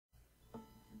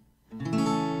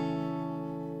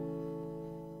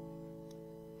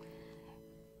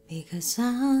Because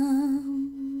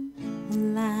I'm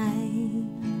alive,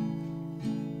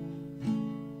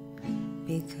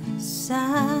 because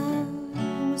I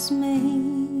was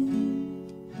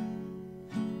made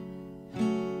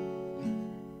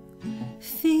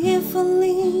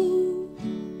fearfully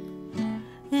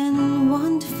and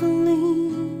wonderfully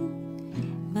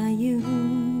by you,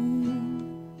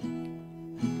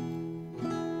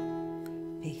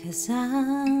 because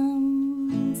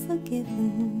I'm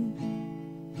forgiven,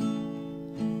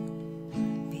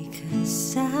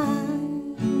 because I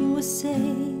was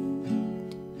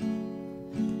saved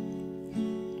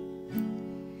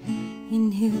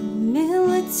in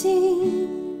humility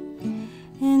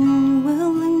and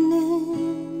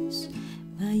willingness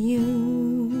by you,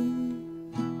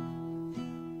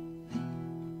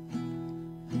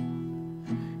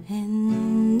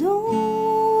 and know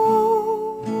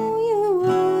you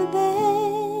were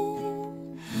there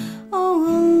all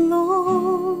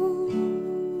along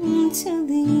till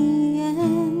the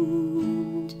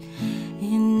end,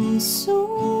 and so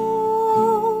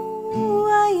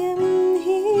I am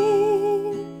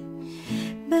here,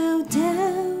 bowed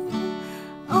down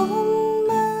on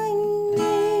my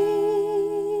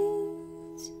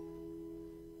knees,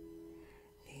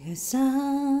 because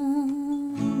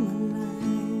I'm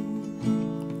alive,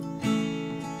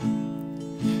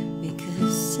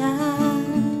 because I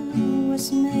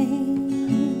was made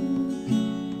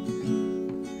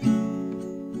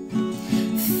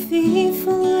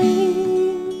fearfully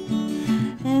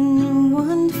and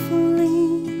wonderfully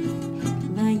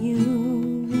by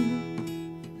you,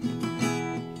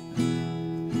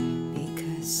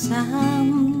 because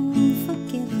I'm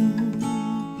forgiven,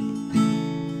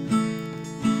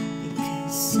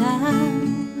 because I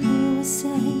was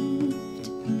saved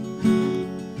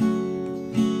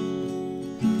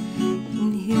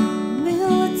in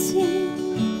humility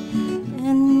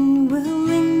and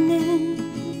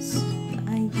willingness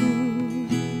by you,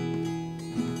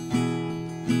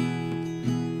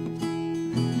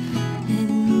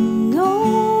 and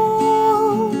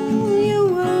know you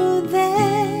were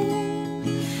there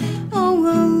all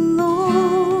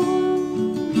along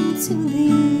to the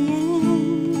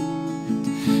end,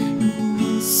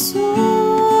 and so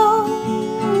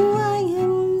I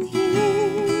am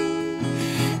here,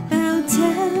 bowed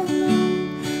down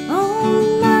on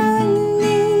my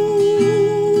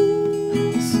knees.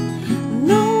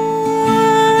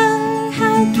 Lord,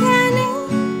 how can it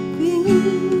be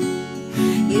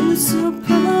you're so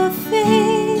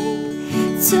perfect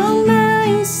to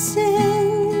my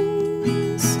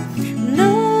sins?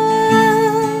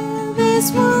 Love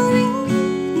is what it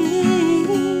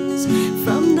is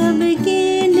from the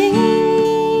beginning.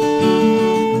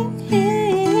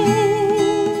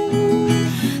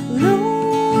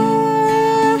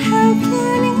 Lord, how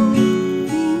can it be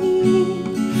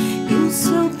you're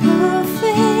so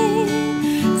perfect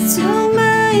to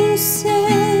my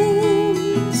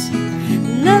sins?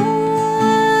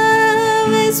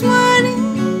 Love is what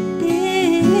it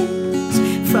is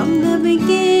from the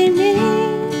beginning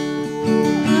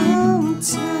of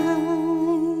time.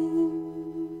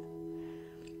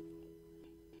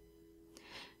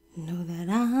 Know that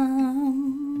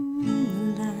I'm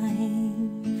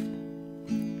alive,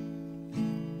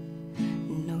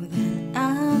 know that I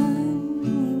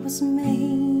was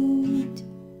made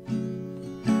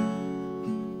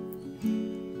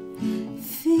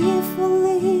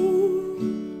fearfully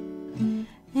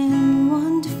and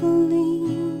wonderfully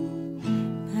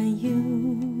by you.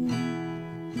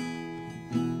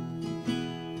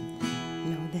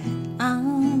 Know that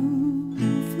I'm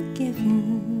forgiven,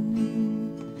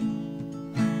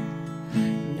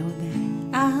 know that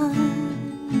I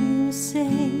was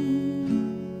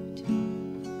saved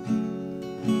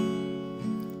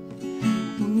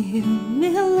in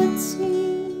humility